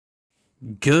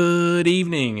Good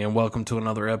evening and welcome to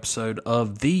another episode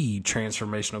of the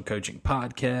Transformational Coaching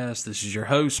Podcast. This is your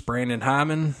host, Brandon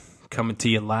Hyman, coming to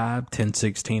you live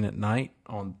 10:16 at night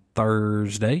on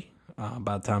Thursday.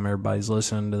 By the time everybody's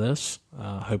listening to this,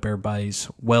 hope everybody's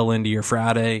well into your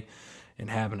Friday and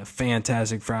having a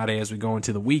fantastic Friday as we go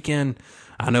into the weekend.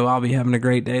 I know I'll be having a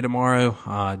great day tomorrow.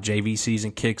 JV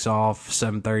season kicks off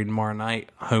 7:30 tomorrow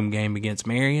night, home game against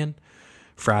Marion.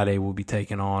 Friday, we'll be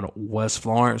taking on West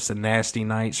Florence, the Nasty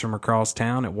Knights from across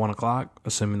town at 1 o'clock,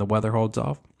 assuming the weather holds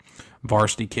off.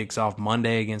 Varsity kicks off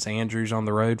Monday against Andrews on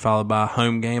the road, followed by a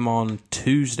home game on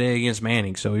Tuesday against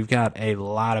Manning. So we've got a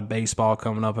lot of baseball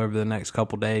coming up over the next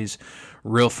couple days.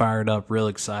 Real fired up, real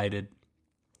excited.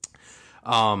 So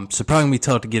probably going to be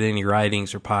tough to get any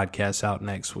writings or podcasts out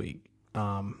next week.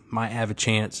 Might have a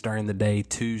chance during the day,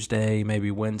 Tuesday,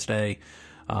 maybe Wednesday.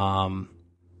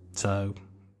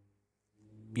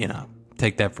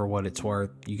 Take that for what it's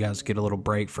worth. You guys get a little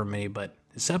break from me, but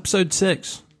it's episode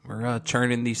 6. We're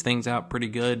churning these things out pretty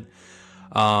good.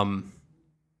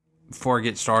 Before I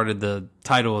get started, the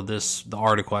title of the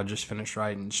article I just finished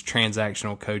writing is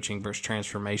Transactional Coaching versus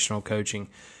Transformational Coaching.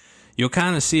 You'll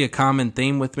kind of see a common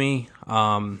theme with me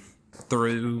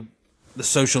through the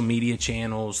social media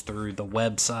channels, through the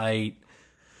website,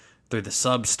 through the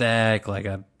Substack. Like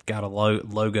I got a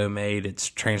logo made. It's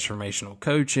Transformational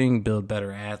Coaching, build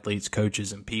better athletes,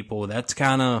 coaches, and people. That's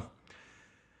going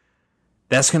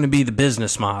to be the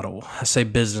business model. I say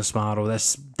business model.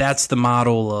 That's the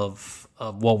model of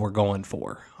what we're going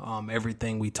for.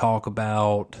 Everything we talk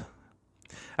about.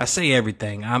 I say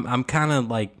everything. I'm kind of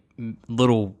like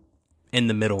little in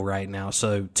the middle right now.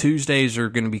 So Tuesdays are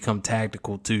going to become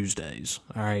Tactical Tuesdays.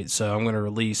 All right. So I'm going to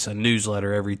release a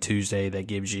newsletter every Tuesday that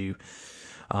gives you.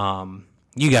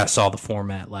 You guys saw the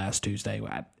format last Tuesday.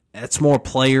 It's more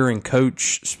player and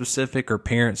coach specific, or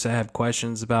parents that have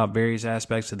questions about various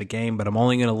aspects of the game, but I'm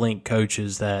only going to link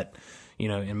coaches that,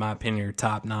 in my opinion, are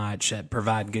top notch, that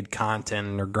provide good content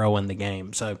and are growing the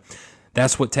game. So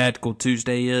that's what Tactical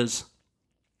Tuesday is.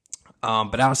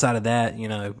 But outside of that,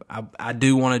 I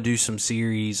do want to do some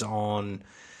series on,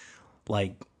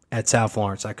 like, at South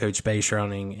Florence, I coach base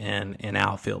running and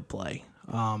outfield play.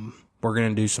 We're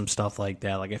going to do some stuff like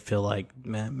that. Like, I feel like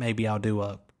maybe I'll do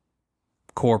a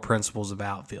core principles of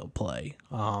outfield play,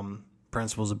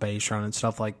 principles of base running,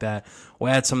 stuff like that.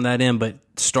 We'll add some of that in, but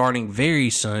starting very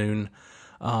soon,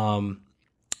 we're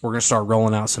going to start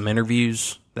rolling out some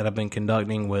interviews that I've been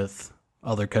conducting with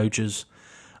other coaches.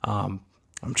 I'm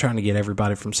trying to get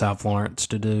everybody from South Florence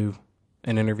to do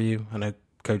an interview. I know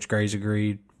Coach Gray's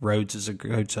agreed. Rhodes is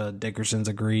Coach Dickerson's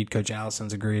agreed. Coach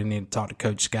Allison's agreed. I need to talk to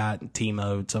Coach Scott and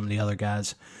Timo and some of the other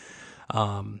guys.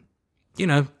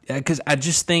 Because I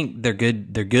just think they're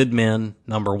good. They're good men,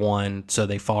 number one, so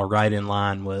they fall right in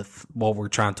line with what we're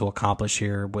trying to accomplish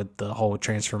here with the whole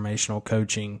transformational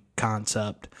coaching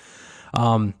concept.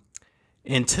 And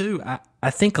two,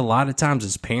 I think a lot of times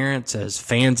as parents, as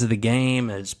fans of the game,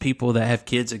 as people that have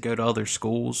kids that go to other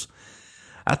schools,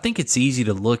 I think it's easy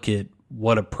to look at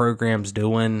what a program's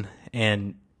doing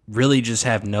and really just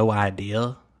have no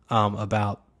idea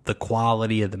about the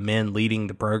quality of the men leading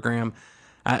the program.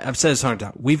 I've said this 100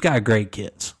 times. We've got great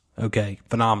kids, okay,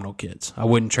 phenomenal kids. I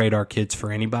wouldn't trade our kids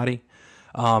for anybody.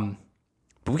 But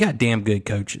we got damn good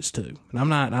coaches too,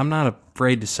 and I'm not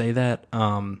afraid to say that.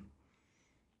 From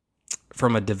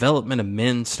a development of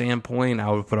men standpoint,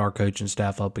 I would put our coaching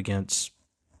staff up against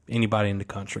anybody in the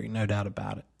country, no doubt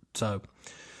about it. So.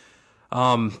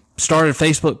 Started a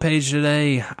Facebook page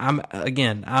today. I'm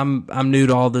new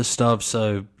to all this stuff,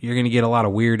 so you're going to get a lot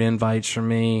of weird invites from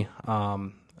me.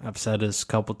 I've said this a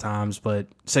couple times, but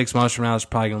 6 months from now, it's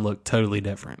probably going to look totally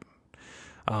different.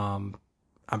 I'm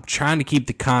trying to keep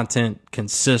the content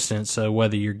consistent, so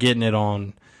whether you're getting it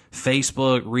on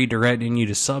Facebook, redirecting you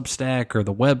to Substack or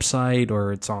the website,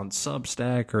 or it's on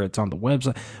Substack or it's on the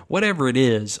website, whatever it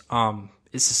is,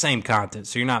 it's the same content,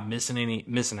 so you're not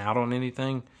missing out on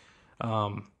anything.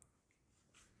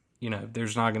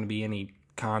 There's not going to be any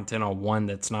content on one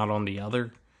that's not on the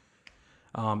other.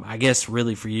 I guess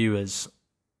really for you is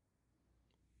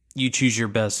you choose your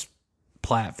best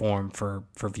platform for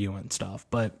viewing stuff.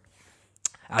 But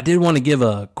I did want to give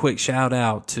a quick shout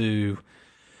out to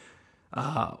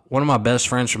one of my best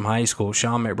friends from high school,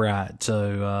 Sean McBride.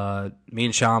 So me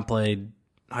and Sean played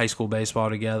high school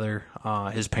baseball together.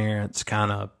 His parents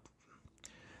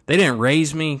they didn't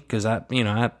raise me because I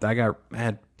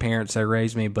had parents that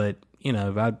raised me, but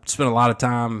I spent a lot of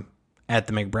time at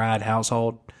the McBride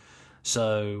household.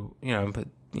 So went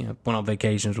on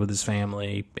vacations with his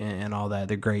family and all that.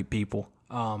 They're great people.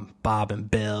 Bob and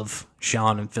Bev,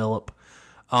 Sean and Philip.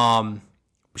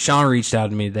 Sean reached out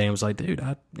to me today and was like, dude,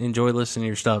 I enjoy listening to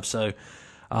your stuff. So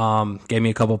gave me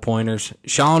a couple pointers.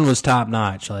 Sean was top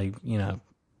notch, like,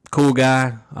 cool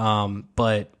guy.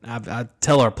 But I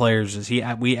tell our players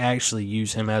we actually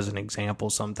use him as an example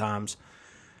sometimes.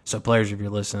 So players, if you're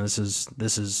listening,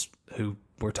 this is who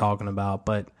we're talking about.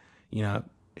 But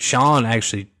Sean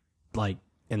actually, like,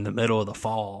 in the middle of the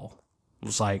fall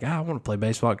was like, I want to play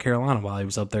baseball at Carolina while he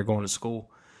was up there going to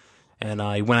school. And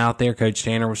he went out there. Coach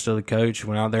Tanner was still the coach.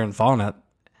 Went out there and fall. And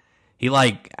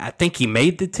I think he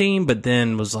made the team, but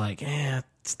then was like, I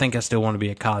think I still want to be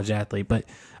a college athlete, or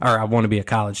I want to be a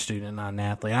college student, not an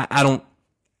athlete. I don't.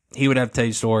 He would have to tell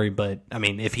you a story, but I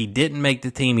mean, if he didn't make the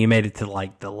team, he made it to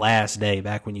like the last day,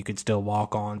 back when you could still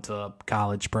walk on to a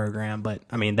college program. But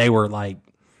I mean, they were like,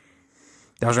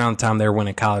 that was around the time they were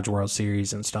winning College World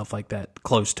Series and stuff like that,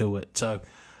 close to it. So.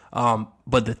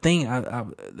 But the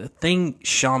thing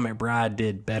Sean McBride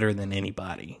did better than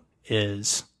anybody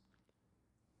is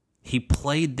he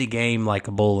played the game like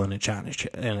a bull in a china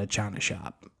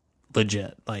shop.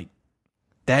 Legit. Like,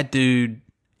 that dude,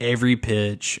 every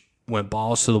pitch, went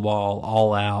balls to the wall,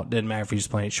 all out. Didn't matter if he was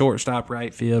playing shortstop,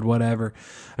 right field, whatever.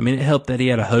 I mean, it helped that he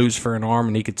had a hose for an arm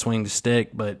and he could swing the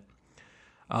stick, but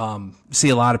see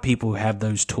a lot of people who have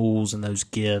those tools and those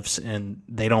gifts and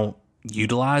they don't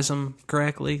utilize them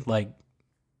correctly. Like,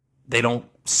 they don't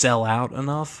sell out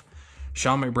enough.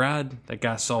 Sean McBride, that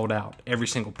guy sold out every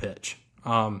single pitch.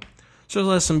 So there's a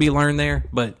lesson to be learned there.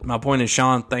 But my point is,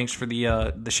 Sean, thanks for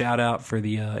the shout out, for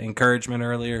the encouragement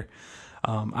earlier.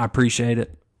 I appreciate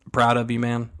it. Proud of you,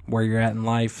 man. Where you're at in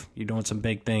life, you're doing some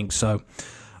big things. So,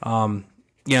 and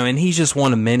he's just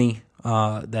one of many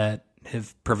that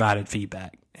have provided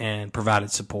feedback and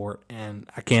provided support, and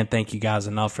I can't thank you guys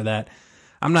enough for that.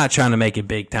 I'm not trying to make it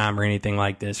big time or anything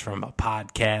like this from a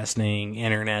podcasting,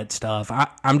 internet stuff.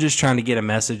 I'm just trying to get a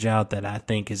message out that I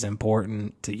think is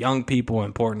important to young people,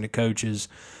 important to coaches,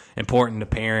 important to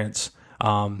parents.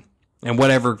 And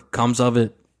whatever comes of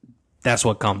it, that's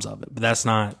what comes of it. But that's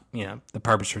not, the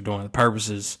purpose for doing it. The purpose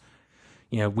is,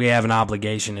 we have an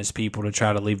obligation as people to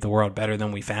try to leave the world better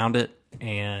than we found it.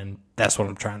 And that's what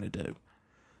I'm trying to do.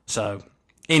 So,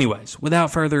 anyways,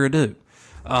 without further ado,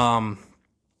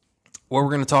 what we're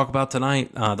going to talk about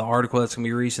tonight, the article that's going to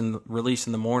be released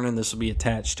in the morning, this will be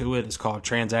attached to it. It's called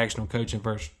Transactional Coaching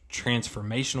versus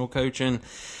Transformational Coaching.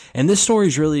 And this story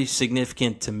is really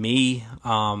significant to me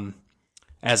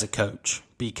as a coach,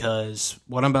 because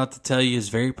what I'm about to tell you is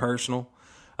very personal.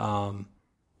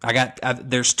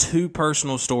 There's two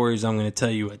personal stories I'm going to tell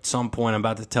you at some point. I'm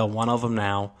about to tell one of them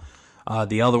now.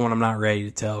 The other one I'm not ready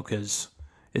to tell because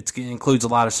it includes a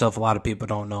lot of stuff a lot of people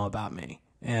don't know about me.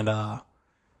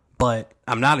 But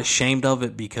I'm not ashamed of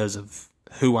it because of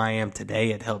who I am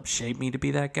today. It helped shape me to be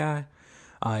that guy.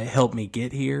 It helped me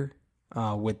get here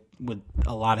with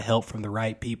a lot of help from the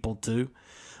right people too.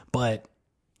 But,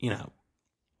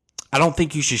 I don't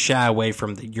think you should shy away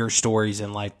from your stories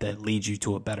in life that lead you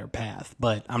to a better path.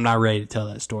 But I'm not ready to tell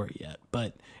that story yet.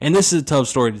 And this is a tough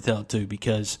story to tell too,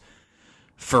 because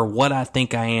for what I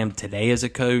think I am today as a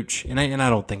coach, and I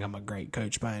don't think I'm a great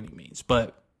coach by any means,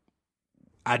 but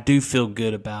I do feel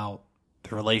good about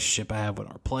the relationship I have with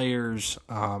our players,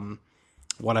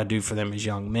 what I do for them as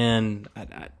young men.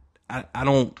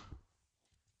 I'm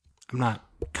not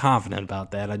confident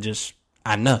about that.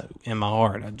 I know in my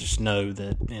heart. I just know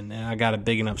that, and I got a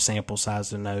big enough sample size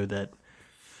to know that,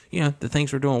 the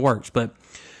things we're doing works. But,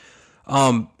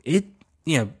 I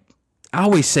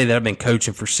always say that I've been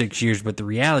coaching for 6 years, but the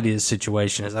reality of the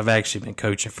situation is I've actually been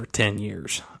coaching for 10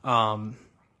 years.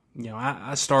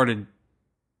 I started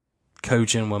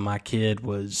coaching when my kid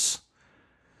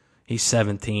he's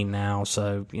 17 now,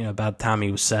 so about the time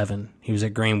he was 7, he was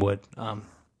at Greenwood.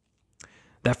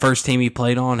 That first team he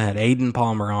played on had Aiden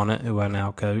Palmer on it, who I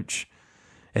now coach.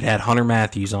 It had Hunter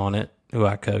Matthews on it, who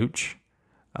I coach.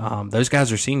 Those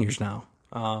guys are seniors now.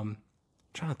 I'm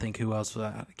trying to think who else.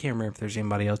 I can't remember if there's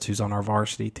anybody else who's on our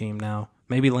varsity team now.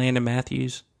 Maybe Landon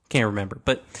Matthews. Can't remember.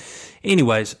 But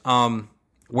anyways,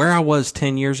 where I was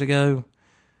 10 years ago,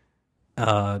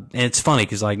 and it's funny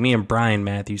because like me and Brian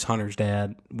Matthews, Hunter's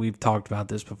dad, we've talked about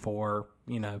this before.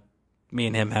 Me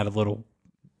and him had a little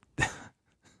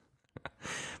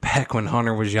back when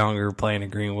Hunter was younger playing at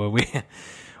Greenwood.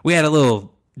 We had a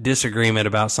little disagreement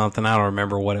about something. I don't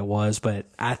remember what it was, but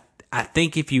I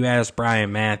think if you ask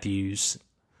Brian Matthews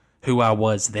who I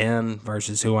was then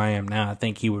versus who I am now, I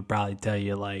think he would probably tell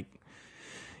you like,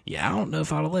 yeah, I don't know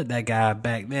if I'd have let that guy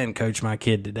back then coach my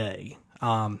kid today.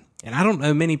 And I don't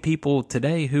know many people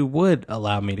today who would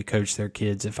allow me to coach their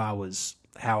kids if I was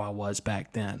how I was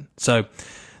back then. So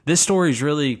this story is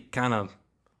really kind of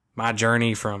my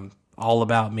journey from all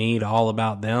about me to all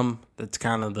about them. That's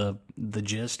kind of the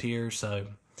gist here. So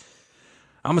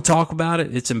I'm gonna talk about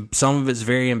it. Some of it's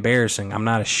very embarrassing. I'm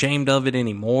not ashamed of it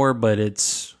anymore, but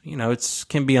it's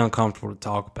can be uncomfortable to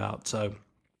talk about. So,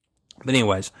 but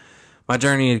anyways, my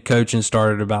journey in coaching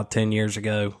started about 10 years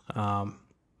ago.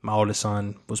 My oldest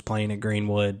son was playing at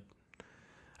Greenwood.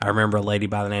 I remember a lady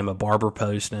by the name of Barbara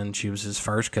Poston. She was his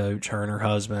first coach. Her and her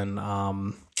husband.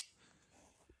 God,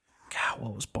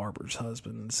 what was Barbara's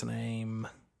husband's name?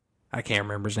 I can't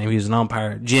remember his name. He was an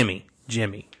umpire. Jimmy,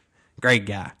 great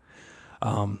guy.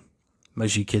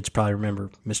 Most of you kids probably remember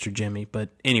Mr. Jimmy, but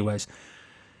anyways,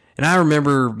 and I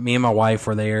remember me and my wife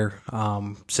were there,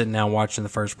 sitting down watching the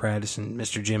first practice, and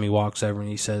Mr. Jimmy walks over and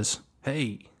he says,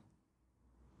 "Hey,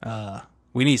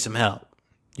 we need some help.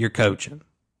 You're coaching."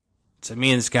 So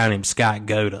me and this guy named Scott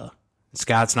Goda.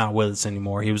 Scott's not with us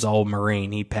anymore. He was an old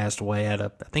Marine. He passed away. I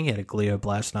think he had a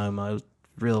glioblastoma. It was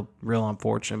real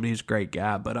unfortunate, but he's a great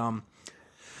guy. But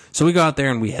so we go out there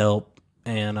and we help,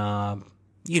 and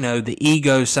the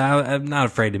ego side, I'm not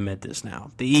afraid to admit this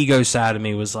now. The ego side of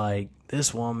me was like,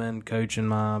 this woman coaching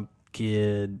my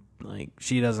kid, like,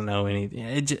 she doesn't know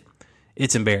anything.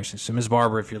 It's embarrassing. So, Miss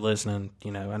Barbara, if you're listening, I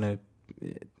know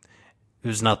it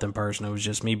was nothing personal. It was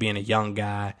just me being a young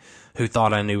guy who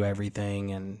thought I knew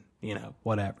everything and,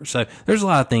 whatever. So, there's a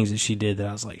lot of things that she did that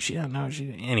I was like, she don't know.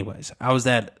 Anyways, I was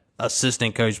that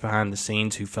assistant coach behind the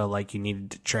scenes who felt like you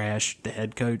needed to trash the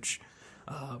head coach.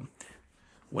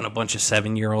 When a bunch of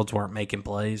 7-year-olds weren't making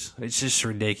plays. It's just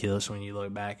ridiculous when you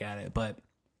look back at it. But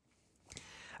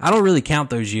I don't really count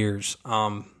those years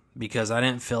because I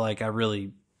didn't feel like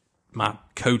my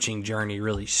coaching journey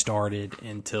really started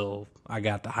until I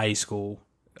got to high school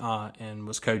and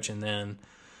was coaching then.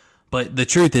 But the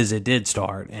truth is it did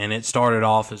start, and it started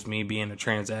off as me being a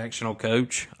transactional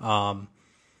coach.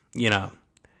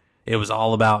 It was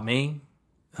all about me.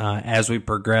 As we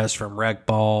progressed from rec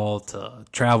ball to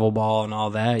travel ball and all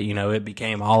that, it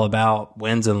became all about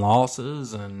wins and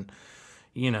losses and,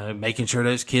 making sure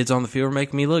those kids on the field were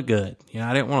making me look good.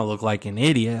 I didn't want to look like an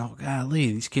idiot. Oh,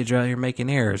 golly, these kids are out here making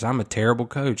errors. I'm a terrible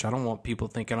coach. I don't want people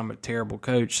thinking I'm a terrible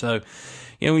coach. So,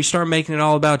 when you start making it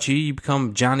all about you, you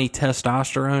become Johnny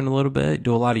Testosterone a little bit,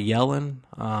 do a lot of yelling,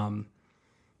 do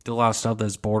a lot of stuff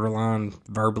that's borderline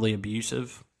verbally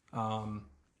abusive.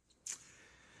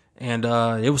 And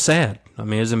it was sad. I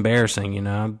mean, it was embarrassing,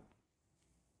 I'm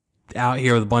out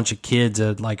here with a bunch of kids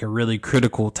at like a really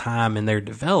critical time in their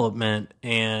development,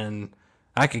 and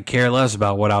I could care less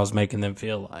about what I was making them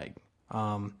feel like.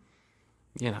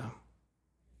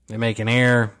 They make an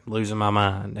error, losing my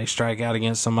mind. They strike out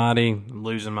against somebody,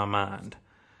 losing my mind.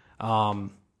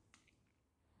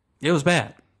 It was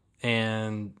bad.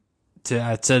 And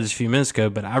I said this a few minutes ago,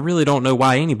 but I really don't know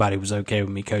why anybody was okay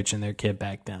with me coaching their kid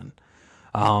back then.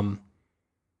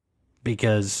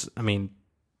 Because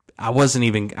I wasn't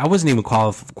even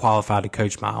qualified to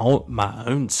coach my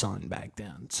own son back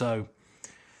then. So,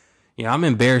 I'm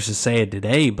embarrassed to say it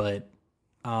today, but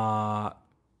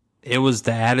it was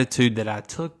the attitude that I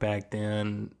took back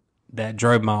then that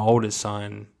drove my oldest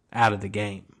son out of the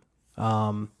game.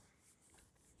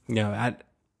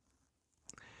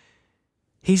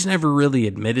 He's never really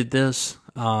admitted this,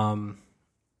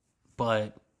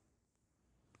 but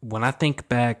when I think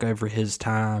back over his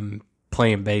time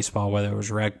playing baseball, whether it was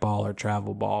rec ball or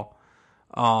travel ball,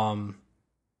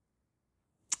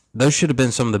 those should have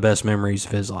been some of the best memories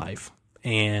of his life.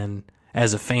 And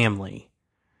as a family,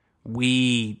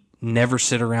 we never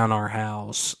sit around our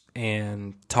house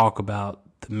and talk about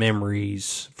the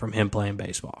memories from him playing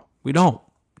baseball. We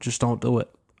just don't do it.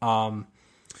 And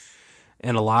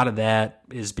a lot of that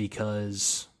is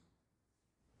because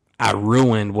I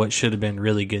ruined what should have been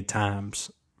really good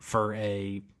times for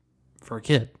a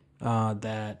kid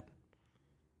that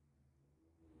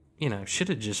should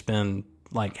have just been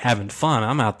like having fun.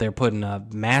 I'm out there putting a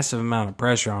massive amount of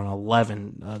pressure on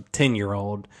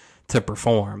 10-year-old to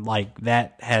perform. Like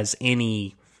that has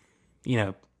any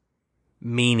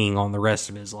meaning on the rest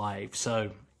of his life.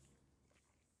 So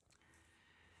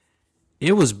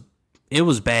it was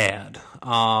bad.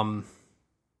 But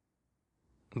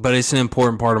it's an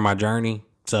important part of my journey.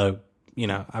 So,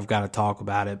 I've got to talk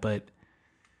about it, but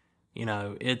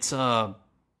it's I'm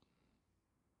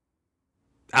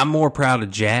more proud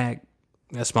of Jack,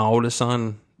 that's my oldest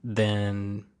son,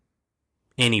 than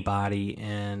anybody.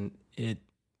 And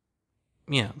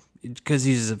because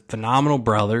he's a phenomenal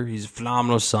brother, he's a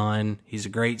phenomenal son, he's a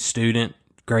great student,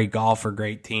 great golfer,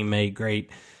 great teammate,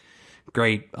 great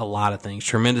a lot of things,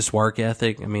 tremendous work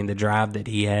ethic. The drive that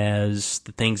he has,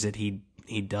 the things that he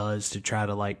does to try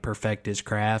to like perfect his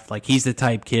craft. Like he's the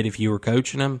type kid, if you were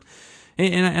coaching him,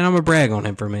 and I'm gonna brag on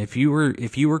him for a minute.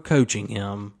 If you were coaching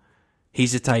him,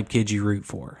 he's the type kid you root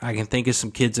for. I can think of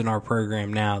some kids in our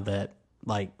program now that,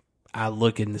 like, I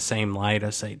look in the same light.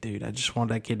 I say, dude, I just want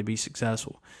that kid to be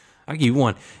successful. I'll give you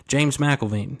one. James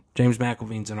McElveen. James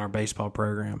McElveen's in our baseball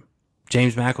program.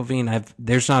 James McElveen,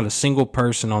 there's not a single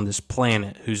person on this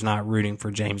planet who's not rooting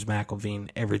for James McElveen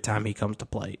every time he comes to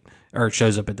plate or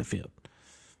shows up at the field.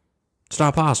 It's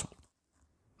not possible.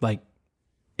 Like,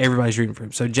 everybody's rooting for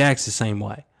him. So Jack's the same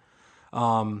way.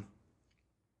 So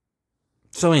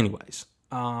anyways,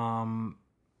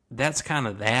 that's kind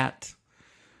of that.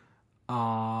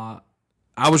 I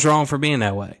was wrong for being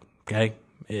that way. Okay.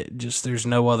 There's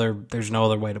no other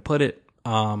way to put it.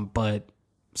 But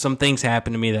some things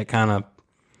happened to me that kind of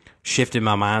shifted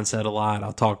my mindset a lot.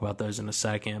 I'll talk about those in a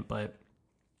second. But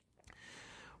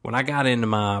when I got into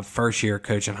my first year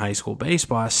coaching high school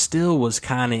baseball, I still was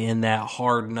kind of in that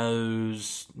hard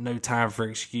nose, no time for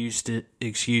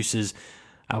excuses.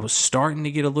 I was starting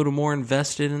to get a little more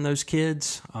invested in those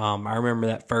kids. I remember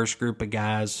that first group of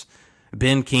guys.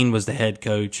 Ben Keene was the head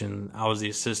coach, and I was the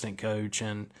assistant coach.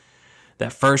 And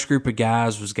that first group of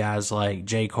guys was guys like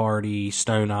Jake Hardy,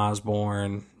 Stone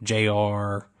Osborne,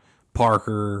 JR,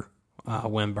 Parker,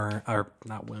 Winfield.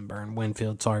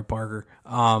 Sorry, Parker.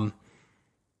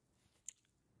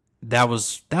 That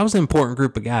was an important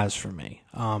group of guys for me.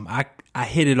 I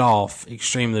hit it off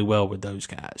extremely well with those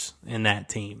guys in that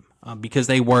team. Because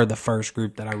they were the first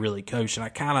group that I really coached. And I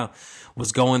kind of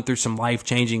was going through some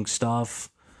life-changing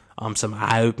stuff, some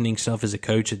eye-opening stuff as a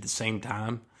coach at the same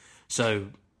time. So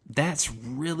that's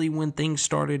really when things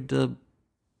started to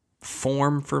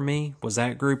form for me, was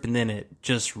that group. And then it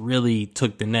just really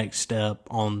took the next step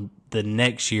on the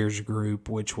next year's group,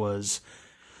 which was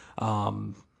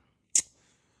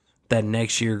the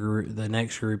next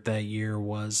group that year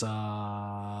was,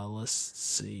 let's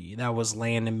see, that was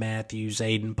Landon Matthews,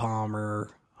 Aiden Palmer,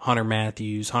 Hunter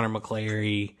Matthews, Hunter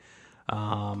McClary,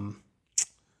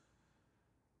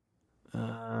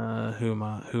 who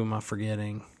am I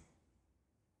forgetting?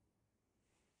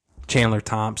 Chandler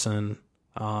Thompson,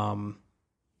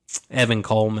 Evan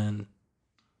Coleman.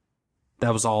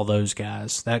 That was all those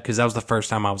guys. Because that was the first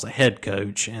time I was a head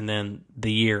coach, and then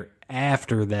the year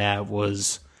after that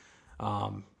was,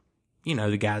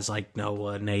 the guys like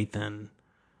Noah, Nathan.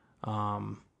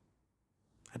 I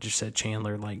just said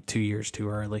Chandler like 2 years too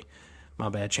early. My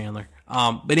bad, Chandler.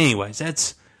 But anyways,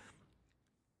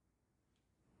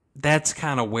 that's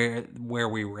kind of where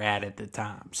we were at the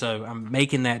time. So I'm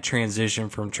making that transition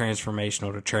from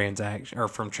transformational to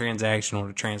from transactional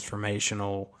to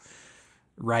transformational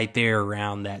right there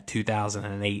around that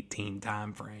 2018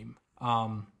 time frame.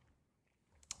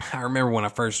 I remember when I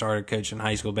first started coaching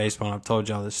high school baseball, and I've told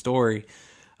y'all this story.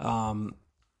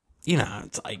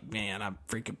 It's like, man, I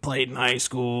freaking played in high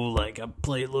school. Like, I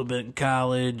played a little bit in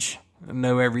college. I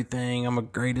know everything. I'm the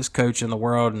greatest coach in the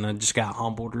world, and I just got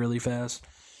humbled really fast.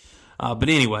 But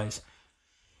anyways,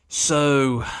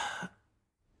 so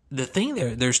the thing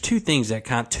there's two things that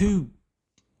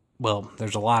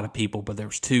there's a lot of people, but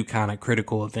there's two kind of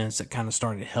critical events that kind of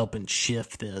started helping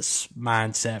shift this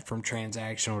mindset from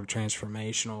transactional to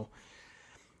transformational.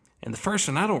 And the first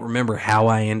one, I don't remember how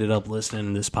I ended up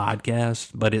listening to this podcast,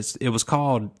 but it was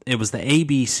the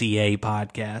ABCA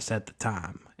podcast at the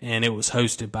time. And it was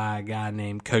hosted by a guy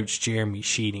named Coach Jeremy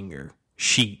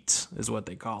Sheets is what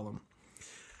they call him.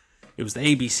 It was the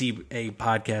ABCA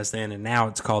podcast then, and now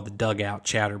it's called the Dugout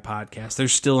Chatter podcast.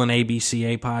 There's still an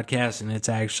ABCA podcast, and it's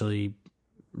actually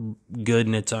good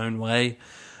in its own way.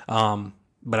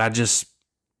 But I just,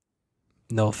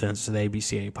 no offense to the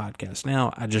ABCA podcast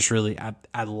now, I just really,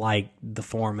 I like the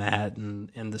format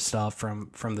and the stuff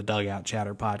from the Dugout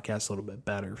Chatter podcast a little bit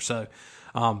better. So,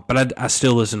 but I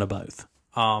still listen to both.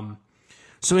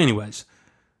 So anyways,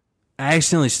 I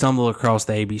accidentally stumbled across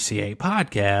the ABCA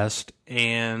podcast,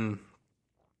 and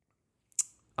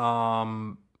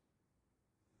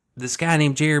this guy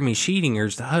named Jeremy Sheetinger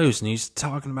is the host, and he's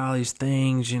talking about these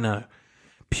things,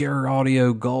 pure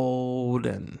audio gold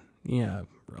and,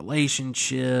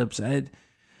 relationships. It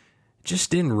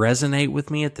just didn't resonate with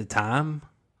me at the time.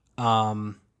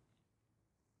 I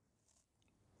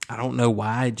don't know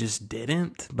why it just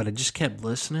didn't, but I just kept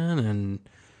listening, and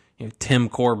Tim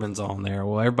Corbin's on there.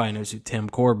 Well, everybody knows who Tim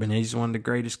Corbin is. He's one of the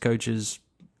greatest coaches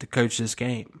to coach this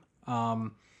game.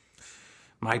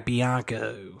 Mike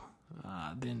Bianco.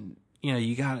 Then,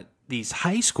 you got these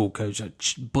high school coaches, like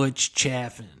Butch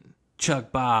Chaffin,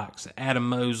 Chuck Box, Adam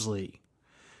Mosley,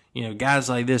 guys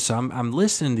like this. So I'm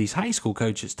listening to these high school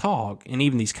coaches talk, and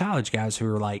even these college guys who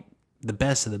are like the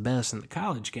best of the best in the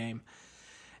college game.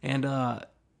 And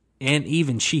and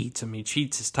even Sheets. I mean,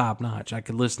 Sheets is top notch. I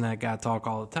could listen to that guy talk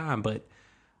all the time, but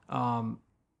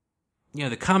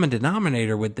the common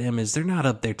denominator with them is they're not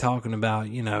up there talking about,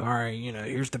 all right,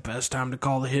 here's the best time to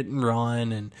call the hit and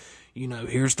run, and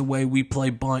here's the way we play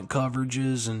bunt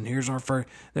coverages, and here's our first.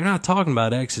 They're not talking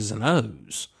about X's and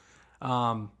O's.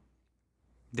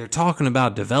 They're talking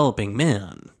about developing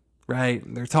men, right?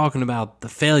 They're talking about the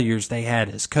failures they had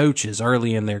as coaches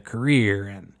early in their career,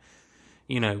 and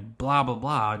blah blah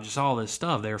blah, just all this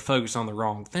stuff. They're focused on the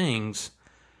wrong things.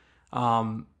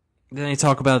 Then they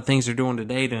talk about the things they're doing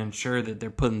today to ensure that they're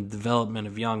putting the development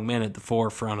of young men at the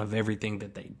forefront of everything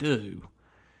that they do.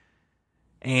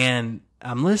 And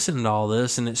I'm listening to all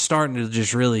this, and it's starting to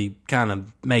just really kind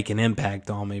of make an impact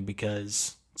on me,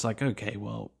 because it's like, okay,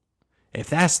 well, if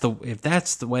that's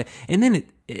the way, and then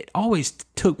it always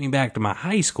took me back to my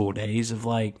high school days of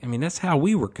that's how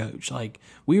we were coached.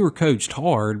 We were coached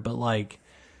hard, but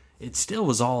it still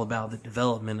was all about the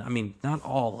development. Not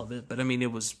all of it, but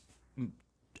it was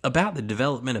about the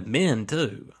development of men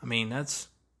too. That's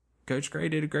Coach Gray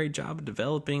did a great job of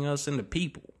developing us into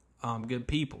people, good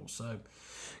people. So,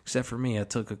 except for me, I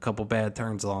took a couple bad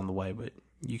turns along the way. But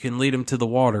you can lead them to the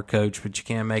water, Coach, but you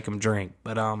can't make them drink.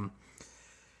 But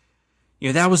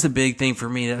that was the big thing for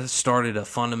me. That started a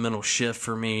fundamental shift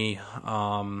for me.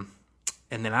 And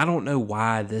then I don't know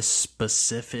why this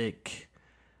specific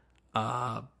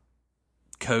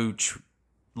coach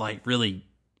really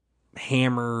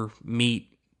hammer meet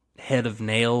head of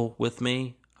nail with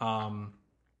me.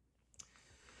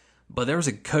 But there was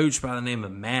a coach by the name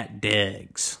of Matt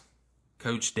Deggs,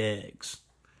 Coach Deggs,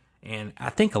 and I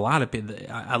think a lot of people.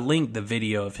 I linked the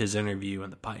video of his interview in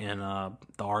the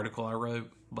article I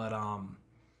wrote, but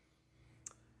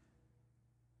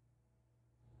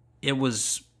it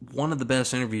was one of the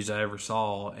best interviews I ever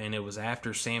saw, and it was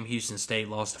after Sam Houston State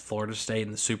lost to Florida State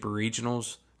in the Super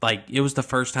Regionals. It was the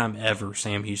first time ever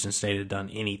Sam Houston State had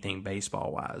done anything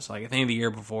baseball-wise. I think the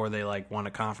year before they, won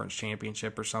a conference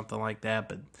championship or something like that,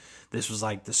 but this was,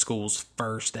 the school's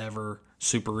first ever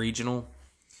Super Regional.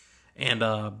 And,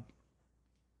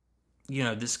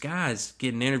 this guy's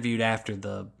getting interviewed after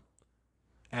the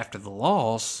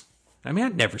loss.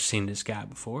 I'd never seen this guy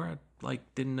before. I,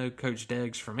 didn't know Coach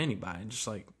Deggs from anybody. Just,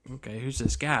 okay, who's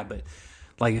this guy? But,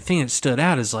 the thing that stood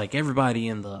out is, everybody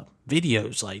in the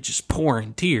videos, just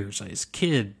pouring tears. His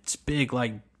kid's big,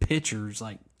 pitchers,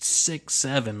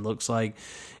 6'7", looks like,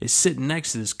 is sitting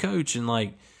next to this coach,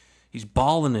 and, he's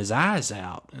bawling his eyes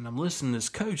out. And I'm listening to this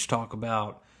coach talk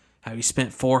about how he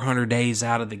spent 400 days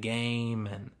out of the game,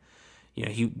 and,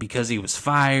 because he was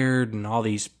fired, and all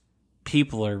these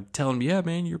people are telling him, yeah,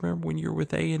 man, you remember when you were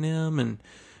with A&M? And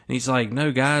he's like,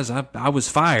 no, guys, I was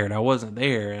fired. I wasn't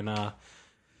there. And,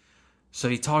 so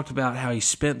he talked about how he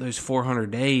spent those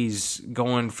 400 days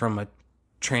going from a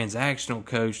transactional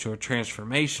coach to a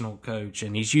transformational coach,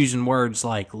 and he's using words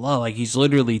like love. He's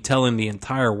literally telling the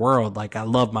entire world, I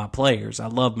love my players, I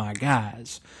love my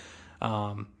guys.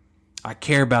 I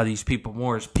care about these people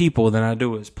more as people than I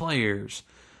do as players.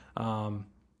 My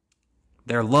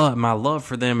love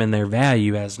for them and their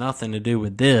value has nothing to do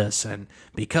with this, and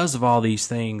because of all these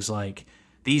things,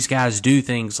 these guys do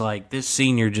things like this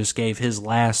senior just gave his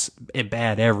last at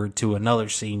bat ever to another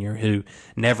senior who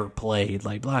never played,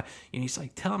 blah. And he's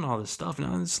telling all this stuff.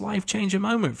 Now, it's a life-changing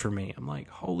moment for me. I'm like,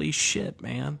 holy shit,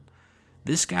 man.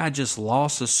 This guy just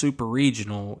lost a Super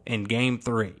Regional in Game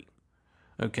 3.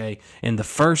 Okay? In the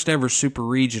first ever Super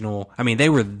Regional, they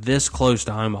were this close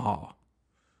to Omaha.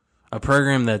 A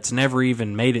program that's never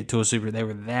even made it to a Super. They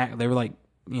were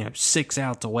 6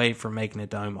 outs away from making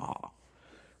it to Omaha.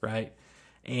 Right?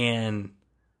 And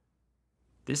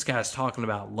this guy's talking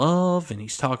about love, and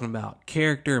he's talking about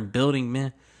character and building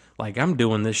men. I'm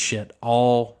doing this shit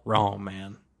all wrong,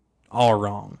 man. All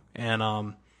wrong.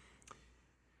 And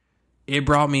it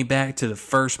brought me back to the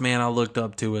first man I looked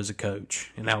up to as a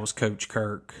coach, and that was Coach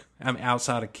Kirk.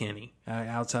 Outside of Kenny,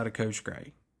 outside of Coach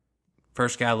Gray.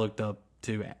 First guy I looked up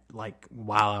to,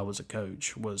 while I was a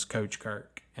coach, was Coach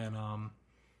Kirk. And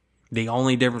the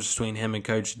only difference between him and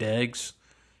Coach Deggs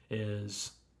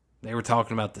is they were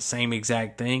talking about the same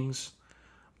exact things,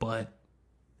 but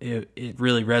it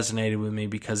really resonated with me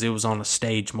because it was on a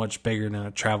stage much bigger than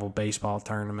a travel baseball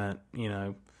tournament,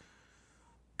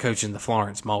 coaching the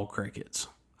Florence Mole Crickets.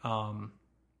 So,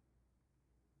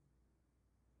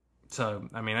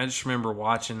 I just remember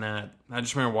watching that. I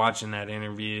just remember watching that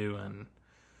interview and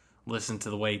listened to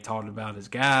the way he talked about his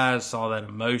guys, saw that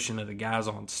emotion of the guys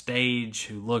on stage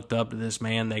who looked up to this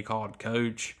man they called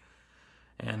coach.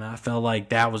 And I felt like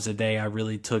that was the day I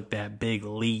really took that big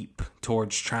leap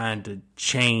towards trying to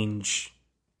change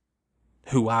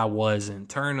who I was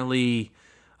internally,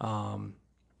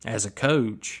 as a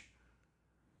coach,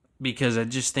 because I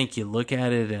just think you look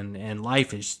at it and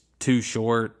life is too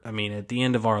short. I mean, at the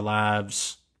end of our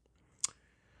lives,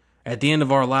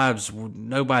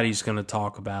 nobody's going to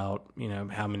talk about,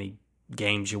 how many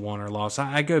games you won or lost.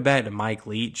 I go back to Mike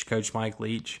Leach, Coach Mike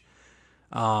Leach.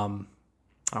 I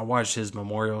watched his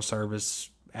memorial service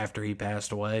after he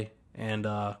passed away, and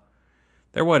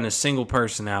there wasn't a single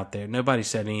person out there. Nobody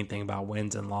said anything about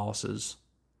wins and losses.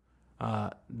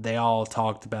 They all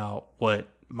talked about what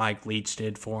Mike Leach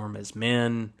did for them as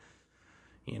men,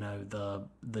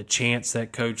 the chance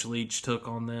that Coach Leach took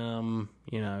on them,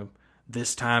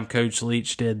 this time Coach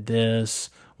Leach did this,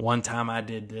 one time I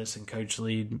did this and Coach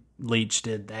Leach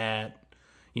did that,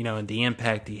 and the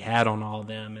impact he had on all of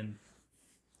them. And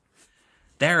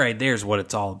that right there is what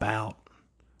it's all about.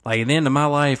 Like, at the end of my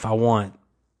life, I want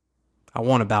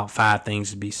about 5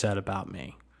 things to be said about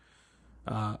me.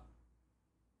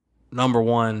 Number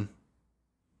 1,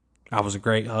 I was a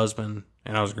great husband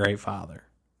and I was a great father.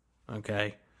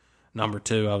 Okay. Number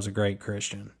 2, I was a great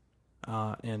Christian.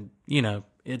 And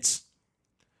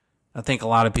I think a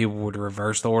lot of people would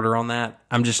reverse the order on that.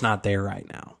 I'm just not there right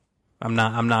now. I'm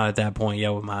not at that point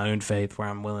yet with my own faith where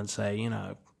I'm willing to say,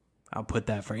 I'll put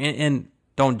that for, and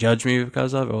don't judge me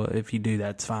because of it. Well, if you do,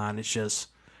 that's fine. It's just,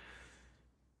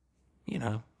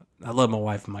 I love my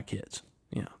wife and my kids,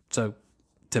 So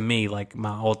to me, like,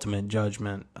 my ultimate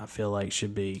judgment, I feel like,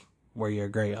 should be where you're a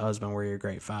great husband, where you're a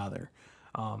great father.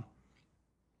 And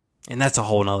that's a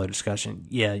whole nother discussion.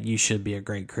 Yeah, you should be a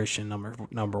great Christian,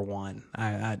 number 1.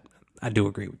 I do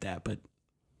agree with that. But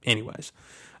anyways,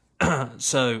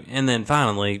 so, and then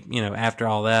finally, after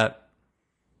all that,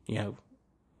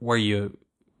 were you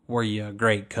a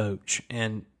great coach?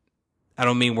 And I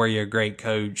don't mean were you a great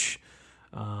coach,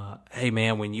 hey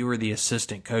man, when you were the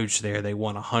assistant coach there, they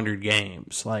won 100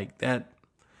 games. Like that,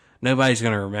 nobody's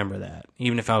going to remember that.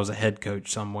 Even if I was a head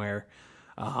coach somewhere,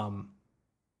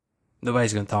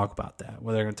 nobody's going to talk about that.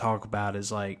 What they're going to talk about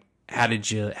is, like, how did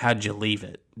you leave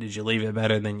it? Did you leave it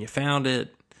better than you found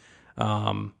it?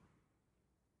 What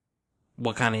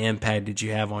kind of impact did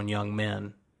you have on young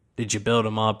men? Did you build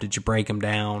them up? Did you break them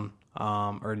down?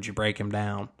 Or did you break them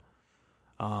down?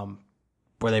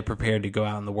 Were they prepared to go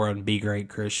out in the world and be great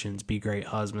Christians, be great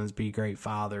husbands, be great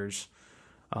fathers,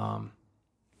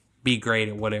 be great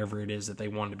at whatever it is that they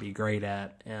wanted to be great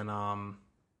at? And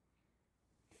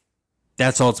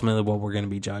that's ultimately what we're going to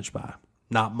be judged by.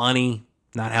 Not money,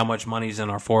 not how much money's in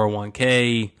our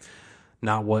 401k,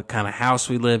 not what kind of house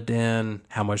we lived in,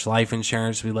 how much life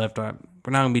insurance we left. We're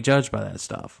not going to be judged by that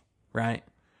stuff, right?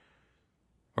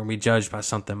 We're going to be judged by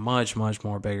something much, much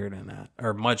more bigger than that.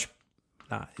 Or much,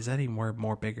 is that even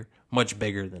more bigger? Much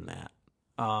bigger than that.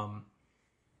 And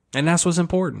that's what's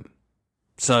important.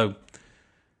 So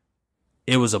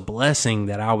it was a blessing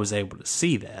that I was able to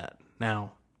see that.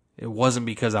 Now, it wasn't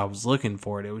because I was looking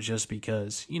for it. It was just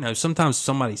because, sometimes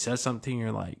somebody says something to you and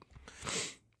you're like,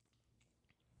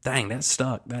 dang, that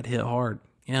stuck. That hit hard.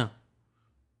 Yeah.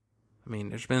 I mean,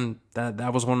 there's been,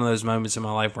 that was one of those moments in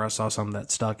my life where I saw something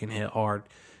that stuck and hit hard.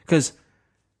 Because,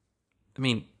 I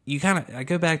mean, I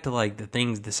go back to, like,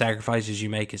 the sacrifices you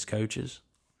make as coaches.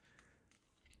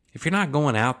 If you're not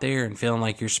going out there and feeling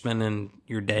like you're spending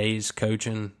your days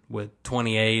coaching with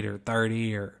 28 or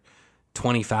 30 or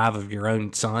 25 of your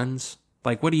own sons,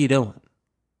 like, what are you doing?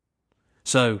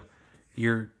 So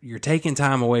you're taking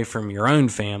time away from your own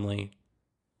family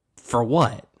for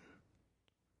what?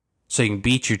 So you can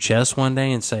beat your chest one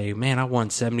day and say, man, I won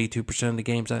 72% of the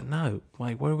games. No,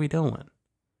 like, what are we doing?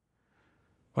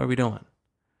 What are we doing?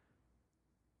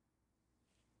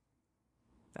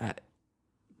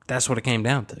 That's what it came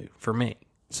down to for me.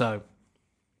 So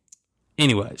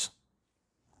anyways,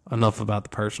 enough about the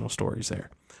personal stories there.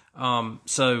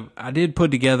 So I did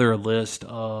put together a list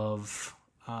of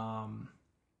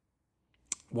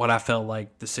what I felt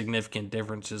like the significant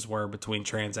differences were between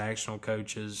transactional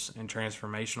coaches and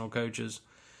transformational coaches.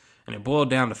 And it boiled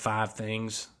down to 5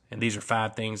 things. And these are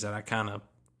 5 things that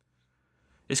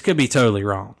this could be totally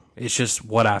wrong. It's just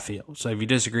what I feel. So if you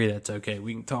disagree, that's okay.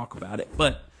 We can talk about it.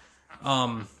 But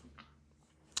number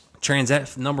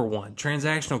 1,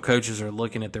 transactional coaches are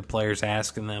looking at their players,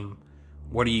 asking them,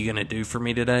 what are you going to do for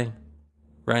me today?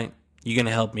 Right? You going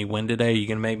to help me win today? You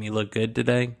going to make me look good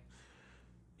today?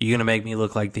 You going to make me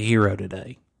look like the hero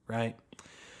today? Right?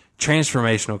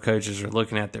 Transformational coaches are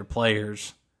looking at their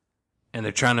players and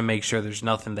they're trying to make sure there's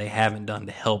nothing they haven't done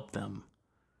to help them.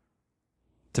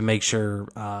 To make sure,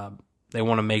 they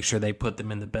want to make sure they put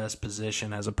them in the best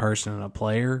position as a person and a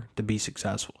player to be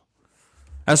successful.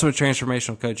 That's what a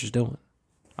transformational coach is doing.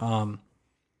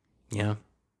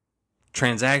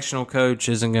 Transactional coach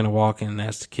isn't going to walk in and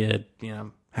ask the kid,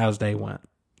 how's day went.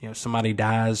 Somebody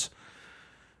dies,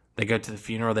 they go to the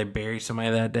funeral, they bury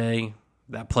somebody that day.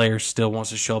 That player still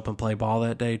wants to show up and play ball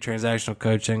that day. Transactional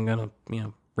coach ain't going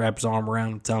to, wrap his arm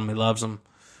around and tell him he loves them,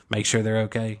 make sure they're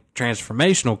okay.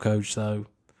 Transformational coach, though,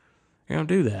 you're going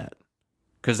to do that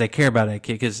because they care about that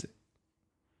kid, because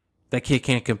that kid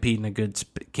can't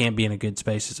can't be in a good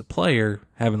space as a player,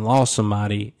 having lost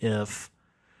somebody, if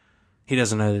he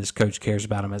doesn't know that his coach cares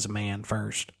about him as a man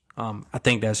first. I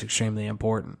think that's extremely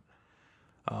important.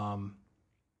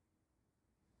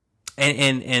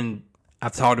 And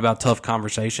I've talked about tough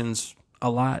conversations a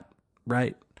lot,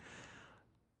 right?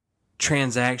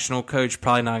 Transactional coach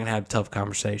probably not going to have a tough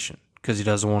conversation because he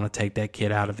doesn't want to take that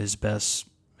kid out of his best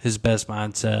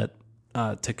mindset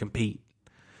to compete.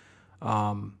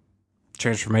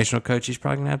 Transformational coach, he's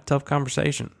probably going to have a tough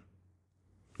conversation.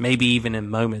 Maybe even in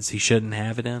moments he shouldn't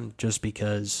have it in, just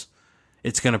because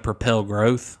it's going to propel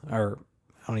growth. Or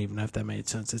I don't even know if that made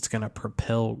sense. It's going to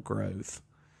propel growth.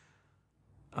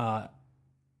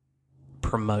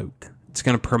 Promote. It's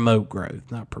going to promote growth,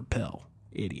 not propel.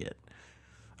 Idiot.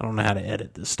 I don't know how to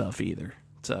edit this stuff either.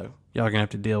 So y'all are going to have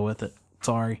to deal with it.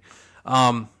 Sorry.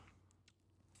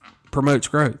 Promotes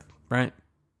growth, right?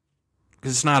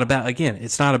 Because it's not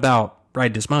about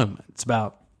right this moment. It's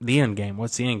about the end game.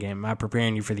 What's the end game? Am I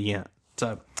preparing you for the end?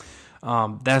 So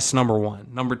that's number one.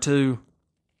 Number two,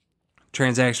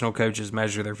 transactional coaches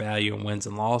measure their value in wins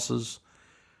and losses.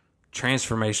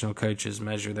 Transformational coaches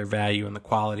measure their value in the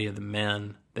quality of the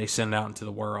men they send out into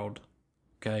the world.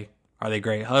 Okay? Are they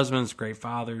great husbands, great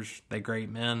fathers? Are they great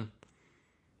men?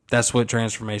 That's what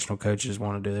transformational coaches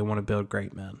want to do. They want to build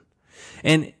great men.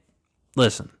 And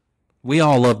listen, we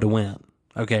all love to win.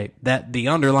 Okay? That the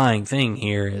underlying thing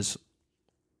here is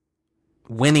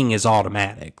winning is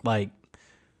automatic.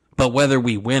 But whether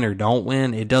we win or don't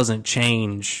win, it doesn't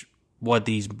change what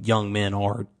these young men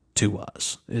are to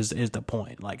us, is the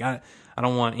point. I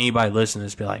don't want anybody listening to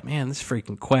this to be like, man, this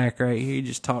freaking quack right here, he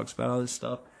just talks about all this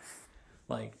stuff.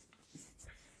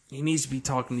 He needs to be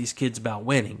talking to these kids about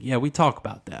winning. Yeah, we talk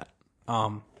about that.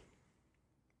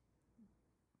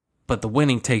 But the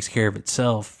winning takes care of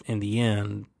itself in the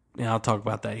end. I'll talk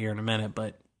about that here in a minute.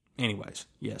 But anyways,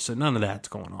 yeah, so none of that's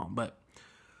going on. But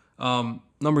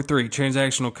number three,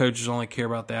 transactional coaches only care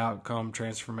about the outcome.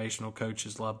 Transformational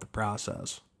coaches love the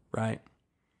process, right?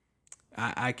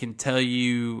 I can tell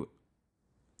you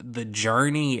the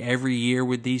journey every year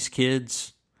with these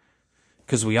kids,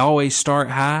 because we always start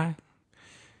high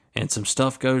and some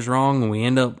stuff goes wrong and we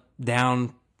end up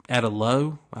down at a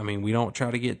low. I mean, we don't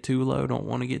try to get too low, don't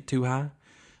want to get too high.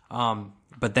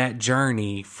 But that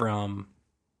journey from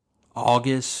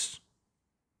August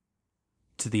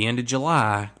to the end of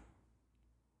July,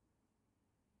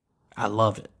 I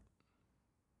love it.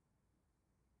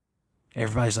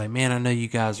 Everybody's like, man, I know you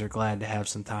guys are glad to have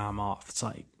some time off. It's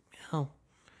like,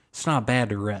 it's not bad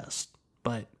to rest,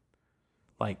 but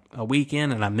a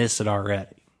weekend and I miss it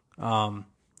already.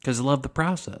 Because I love the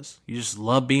process. You just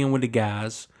love being with the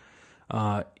guys.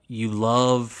 You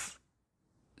love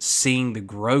seeing the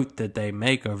growth that they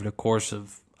make over the course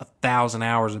of 1,000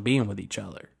 hours of being with each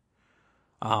other.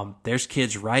 There's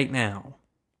kids right now.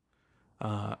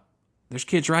 I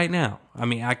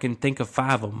mean, I can think of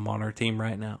 5 of them on our team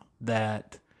right now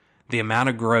that the amount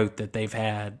of growth that they've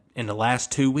had in the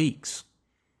last 2 weeks,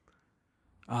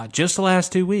 just the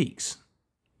last 2 weeks,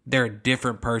 they're a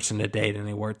different person today than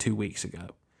they were 2 weeks ago.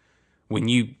 When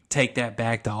you take that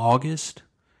back to August,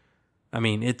 I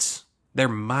mean, they're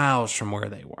miles from where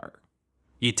they were.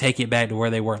 You take it back to where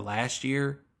they were last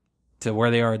year to where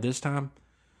they are at this time,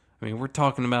 I mean, we're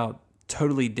talking about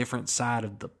totally different side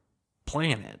of the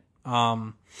planet.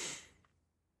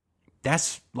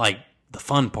 That's the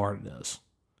fun part of this.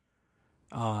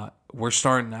 We're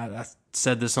starting, I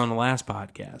said this on the last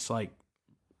podcast,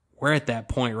 we're at that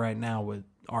point right now with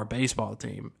our baseball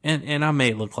team, and I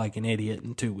may look like an idiot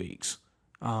in 2 weeks.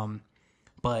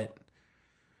 But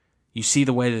you see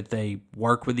the way that they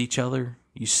work with each other.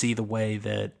 You see the way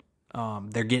that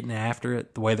they're getting after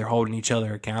it, the way they're holding each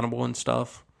other accountable and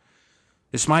stuff.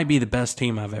 This might be the best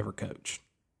team I've ever coached.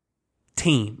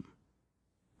 Team.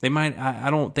 I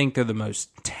don't think they're the most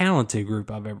talented group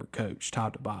I've ever coached,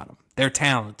 top to bottom. They're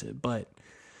talented, but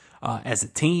as a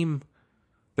team,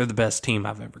 they're the best team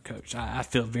I've ever coached. I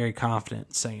feel very confident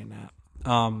in saying that.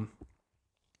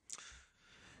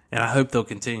 And I hope they'll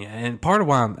continue. And part of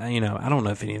why I don't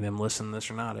know if any of them listen to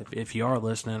this or not. If you are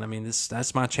listening, I mean,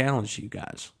 that's my challenge to you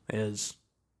guys, is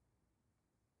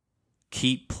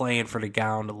keep playing for the guy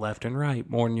on the left and right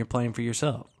more than you're playing for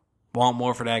yourself. Want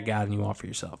more for that guy than you want for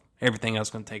yourself. Everything else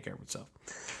is going to take care of itself.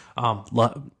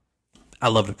 I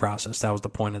love the process. That was the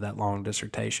point of that long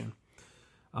dissertation.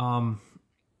 Number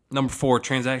 4,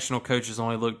 transactional coaches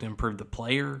only look to improve the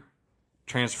player.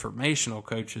 Transformational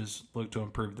coaches look to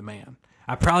improve the man.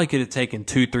 I probably could have taken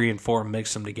 2, 3, and 4 and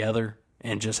mixed them together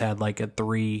and just had like a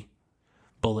 3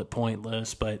 bullet point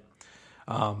list, but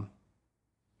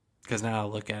because now I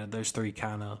look at it, those 3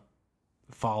 kind of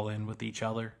fall in with each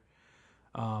other.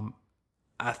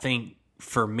 I think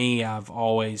for me, I've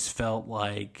always felt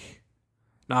like,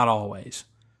 not always,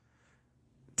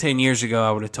 10 years ago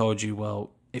I would have told you,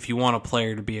 well, if you want a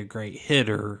player to be a great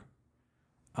hitter,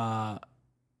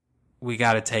 we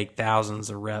got to take thousands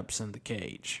of reps in the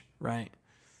cage, right?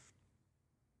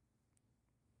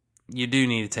 You do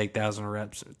need to take thousands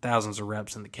of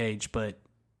reps in the cage, but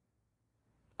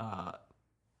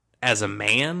as a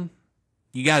man,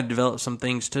 you got to develop some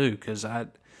things too. Because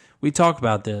we talk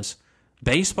about this.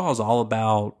 Baseball is all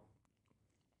about.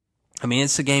 I mean,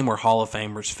 it's a game where Hall of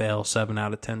Famers fail 7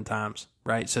 out of 10 times,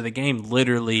 right? So the game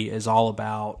literally is all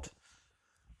about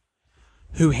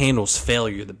who handles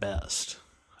failure the best.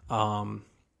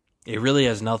 It really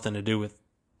has nothing to do with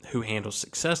who handles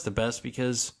success the best,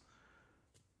 because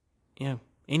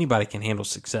anybody can handle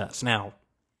success. Now,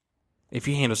 if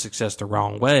you handle success the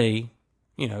wrong way,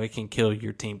 it can kill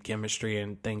your team chemistry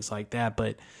and things like that.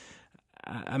 But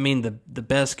I mean, the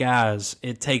best guys,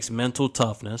 it takes mental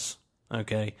toughness.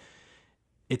 Okay,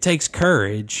 it takes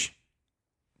courage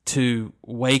to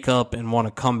wake up and want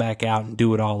to come back out and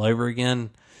do it all over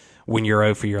again when you're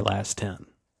 0 for your last 10.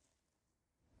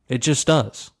 It just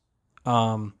does.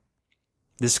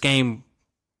 This game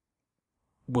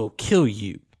will kill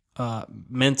you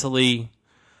mentally.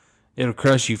 It'll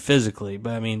crush you physically.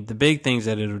 But, I mean, the big things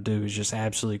that it'll do is just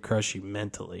absolutely crush you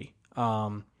mentally.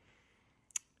 And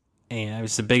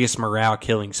it's the biggest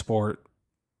morale-killing sport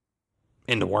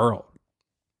in the world.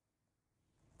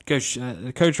 Coach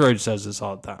Rhodes says this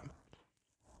all the time.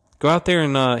 Go out there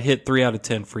and hit 3 out of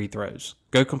 10 free throws.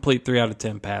 Go complete 3 out of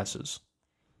 10 passes.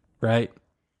 Right?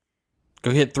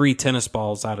 Go hit 3 tennis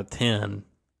balls out of 10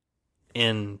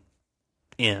 in.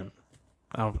 I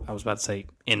was about to say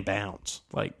in bounds,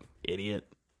 like idiot.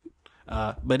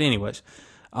 But anyways,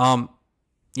 you're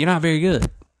not very good.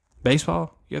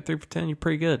 Baseball, you got 3 for 10, you're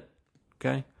pretty good.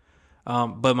 Okay?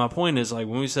 But my point is, like,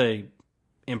 when we say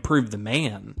improve the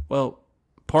man, well,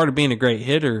 part of being a great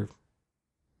hitter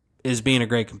is being a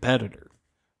great competitor.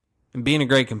 And being a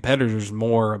great competitor is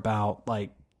more about,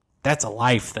 like, that's a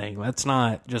life thing. That's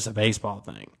not just a baseball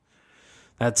thing.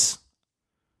 I'm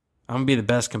going to be the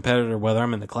best competitor whether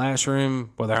I'm in the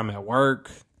classroom, whether I'm at work,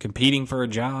 competing for a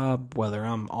job, whether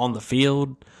I'm on the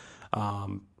field,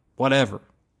 whatever.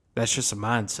 That's just a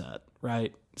mindset,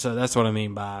 right? So that's what I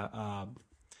mean by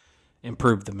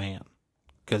improve the man.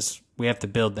 Because we have to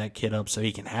build that kid up so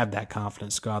he can have that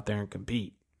confidence to go out there and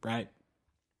compete, right?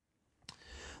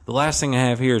 The last thing I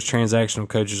have here is transactional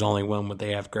coaches only win when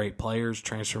they have great players.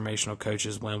 Transformational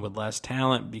coaches win with less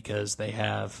talent because they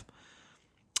have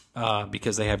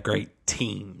great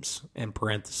teams, in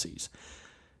parentheses.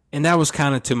 And that was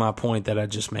kind of to my point that I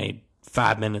just made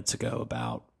 5 minutes ago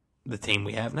about the team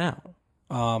we have now.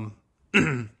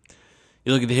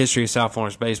 You look at the history of South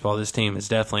Florence baseball, this team is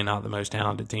definitely not the most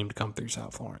talented team to come through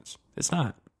South Florence. It's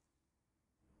not.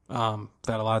 Got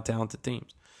a lot of talented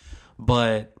teams.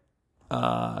 But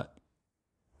I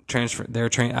think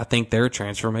they're a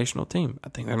transformational team. I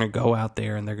think they're going to go out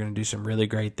there and they're going to do some really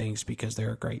great things because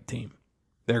they're a great team.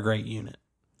 They're a great unit.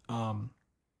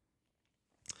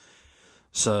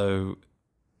 So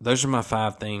those are my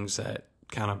 5 things that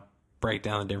kind of break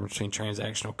down the difference between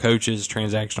transactional coaches,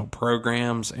 transactional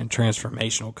programs, and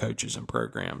transformational coaches and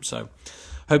programs. So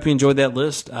hope you enjoyed that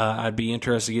list. I'd be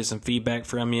interested to get some feedback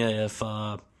from you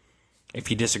if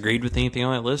you disagreed with anything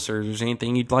on that list, or if there's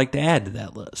anything you'd like to add to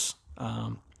that list.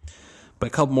 But a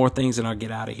couple more things and I'll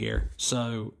get out of here.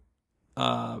 So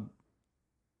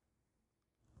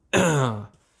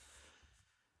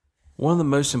one of the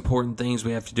most important things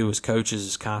we have to do as coaches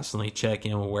is constantly check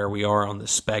in with where we are on the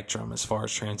spectrum as far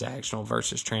as transactional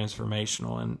versus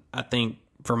transformational. And I think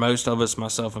for most of us,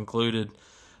 myself included,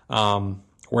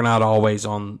 we're not always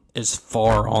on as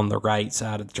far on the right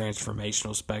side of the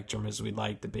transformational spectrum as we'd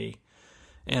like to be.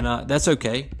 And that's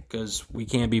okay, because we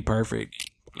can't be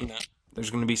perfect. There's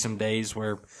going to be some days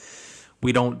where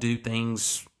we don't do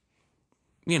things,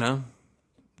 the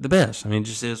best. I mean, it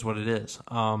just is what it is.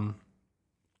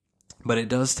 But it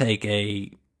does take a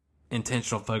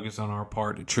intentional focus on our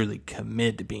part to truly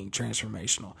commit to being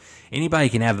transformational. Anybody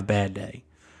can have a bad day.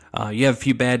 You have a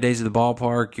few bad days at the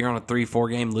ballpark. You're on a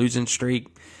 3-4 game losing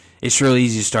streak. It's really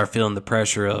easy to start feeling the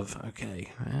pressure of,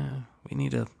 okay, we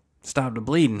need to stop the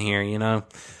bleeding here,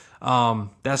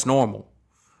 That's normal.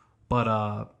 But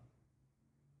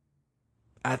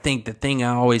I think the thing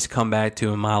I always come back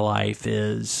to in my life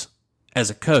is, as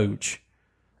a coach,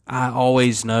 I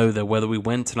always know that whether we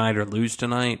win tonight or lose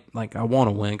tonight, like, I want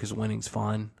to win because winning's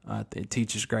fun. It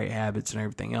teaches great habits and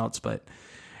everything else. But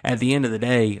at the end of the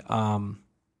day, our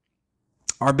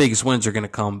biggest wins are going to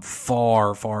come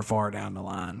far, far, far down the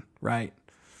line, right?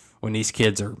 When these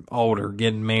kids are older,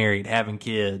 getting married, having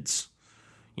kids,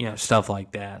 stuff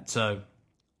like that. So,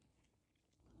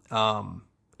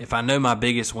 if I know my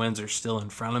biggest wins are still in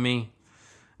front of me,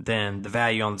 then the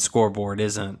value on the scoreboard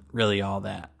isn't really all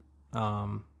that.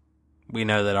 We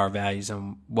know that our values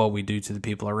and what we do to the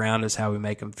people around us, how we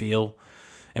make them feel,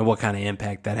 and what kind of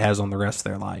impact that has on the rest of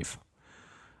their life.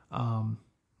 Do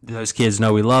those kids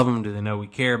know we love them? Do they know we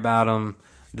care about them?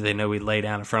 Do they know we lay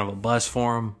down in front of a bus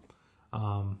for them?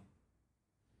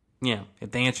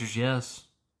 If the answer is yes,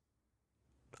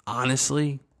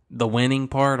 honestly, the winning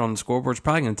part on the scoreboard is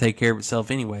probably going to take care of itself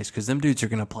anyways, because them dudes are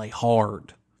going to play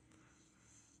hard.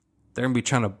 They're going to be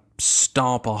trying to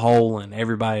stomp a hole in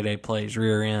everybody they play's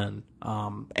rear end.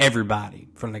 Everybody,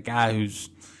 from the guy who's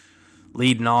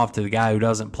leading off to the guy who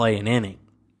doesn't play an inning.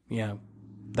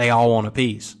 They all want a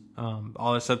piece.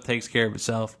 All this stuff takes care of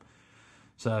itself.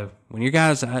 So when you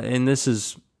guys, and this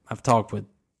is, I've talked with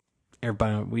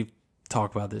everybody, we've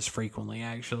talked about this frequently,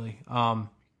 actually.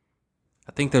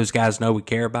 I think those guys know we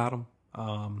care about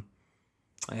them.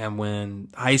 And when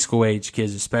high school age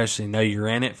kids especially know you're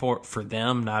in it for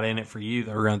them, not in it for you,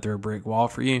 they'll run through a brick wall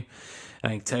for you.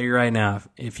 And I can tell you right now,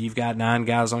 if you've got 9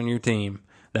 guys on your team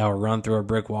that will run through a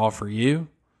brick wall for you,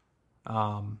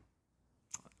 I'll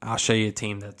show you a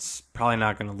team that's probably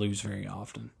not going to lose very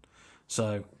often.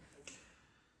 So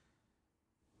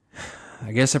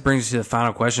I guess that brings us to the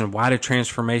final question. Why do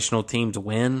transformational teams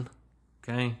win?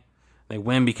 Okay. They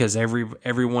win because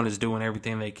everyone is doing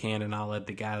everything they can to not let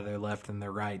the guy to their left and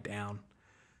their right down.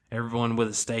 Everyone with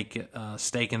a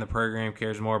stake in the program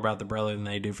cares more about the brother than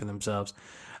they do for themselves.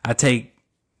 I take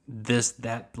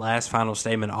that last final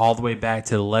statement all the way back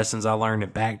to the lessons I learned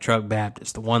at Back Truck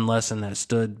Baptist, the one lesson that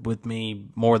stood with me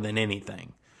more than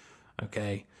anything.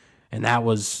 Okay, and that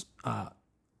was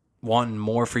wanting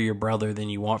more for your brother than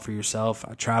you want for yourself.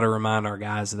 I try to remind our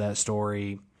guys of that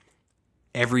story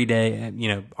every day.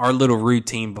 Our little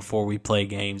routine before we play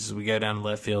games is we go down the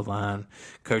left field line.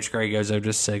 Coach Gray goes over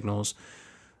to signals.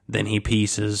 Then he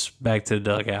pieces back to the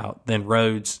dugout. Then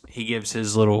Rhodes, he gives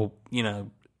his little,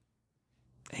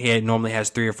 he normally has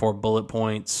 3 or 4 bullet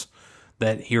points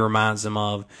that he reminds them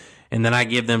of. And then I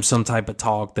give them some type of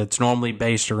talk that's normally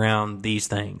based around these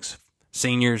things.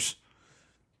 Seniors,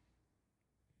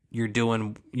 you're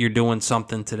doing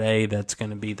something today that's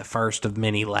going to be the first of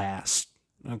many last.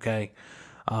 Okay?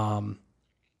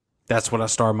 That's what I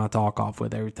start my talk off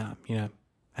with every time.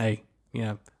 Hey,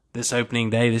 this opening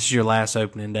day, this is your last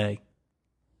opening day.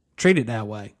 Treat it that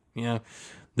way.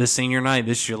 This senior night,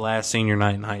 this is your last senior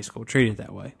night in high school. Treat it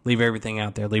that way. Leave everything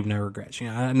out there. Leave no regrets.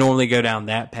 I normally go down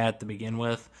that path to begin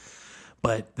with,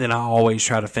 but then I always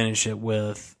try to finish it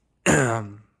with,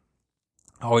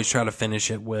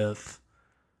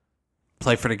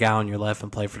 play for the guy on your left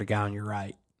and play for the guy on your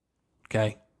right.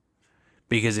 Okay?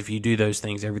 Because if you do those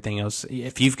things, everything else,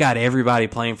 if you've got everybody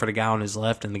playing for the guy on his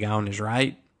left and the guy on his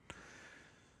right,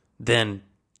 then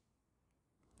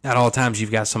at all times you've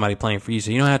got somebody playing for you.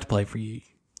 So you don't have to play for you.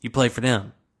 You play for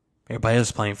them. Everybody else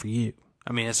is playing for you.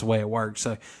 I mean, that's the way it works.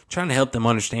 So trying to help them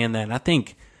understand that. And I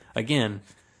think, again,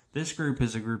 this group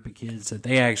is a group of kids that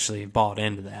they actually bought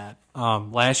into that.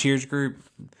 Last year's group,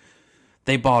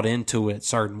 they bought into it,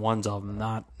 certain ones of them,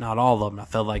 not all of them. I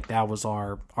felt like that was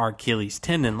our Achilles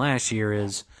tendon last year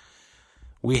is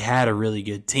we had a really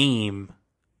good team.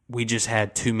 We just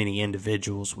had too many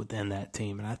individuals within that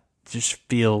team. And I just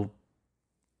feel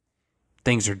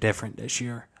things are different this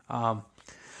year.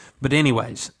 But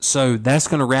anyways, so that's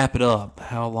going to wrap it up.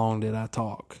 How long did I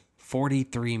talk?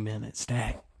 43 minutes.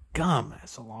 Dadgum,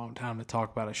 that's a long time to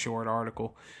talk about a short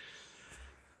article.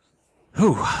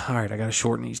 Whew. All right, I got to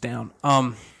shorten these down.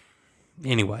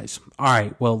 Anyways, all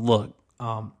right, well, look,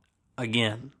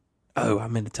 again, I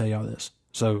meant to tell y'all this.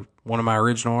 So one of my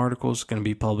original articles is going to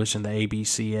be published in the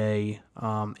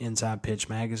ABCA Inside Pitch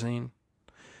magazine,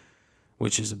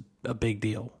 which is a big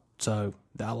deal. So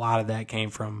a lot of that came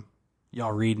from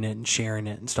y'all reading it and sharing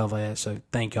it and stuff like that. So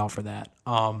thank y'all for that.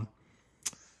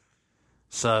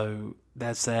 So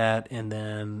that's that. And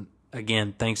then,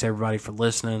 again, thanks everybody for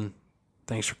listening.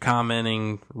 Thanks for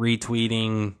commenting,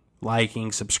 retweeting,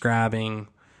 liking, subscribing,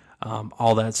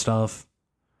 all that stuff.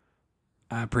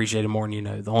 I appreciate it more than you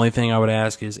know. The only thing I would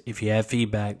ask is if you have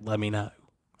feedback, let me know.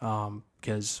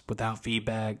 Because without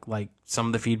feedback, like some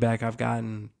of the feedback I've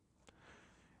gotten,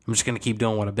 I'm just going to keep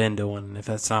doing what I've been doing. And if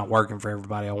that's not working for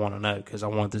everybody, I want to know, because I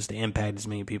want this to impact as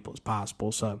many people as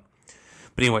possible. So,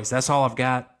 but anyways, that's all I've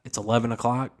got. It's 11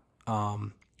 o'clock.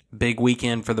 Big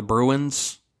weekend for the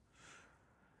Bruins.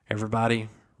 Everybody,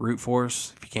 root for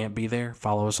us. If you can't be there,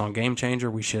 follow us on Game Changer.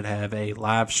 We should have a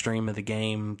live stream of the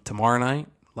game tomorrow night.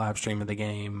 Live stream of the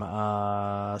game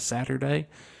Saturday.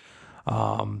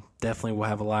 Definitely we'll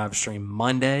have a live stream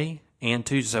Monday and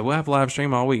Tuesday. So we'll have a live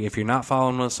stream all week. If you're not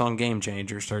following us on Game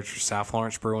Changer, search for South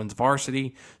Florence Bruins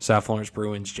Varsity, South Florence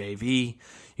Bruins JV.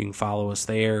 You can follow us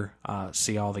there,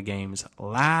 see all the games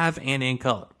live and in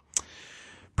color.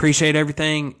 Appreciate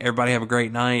everything. Everybody have a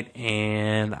great night,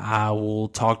 and I will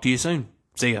talk to you soon.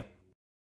 See ya.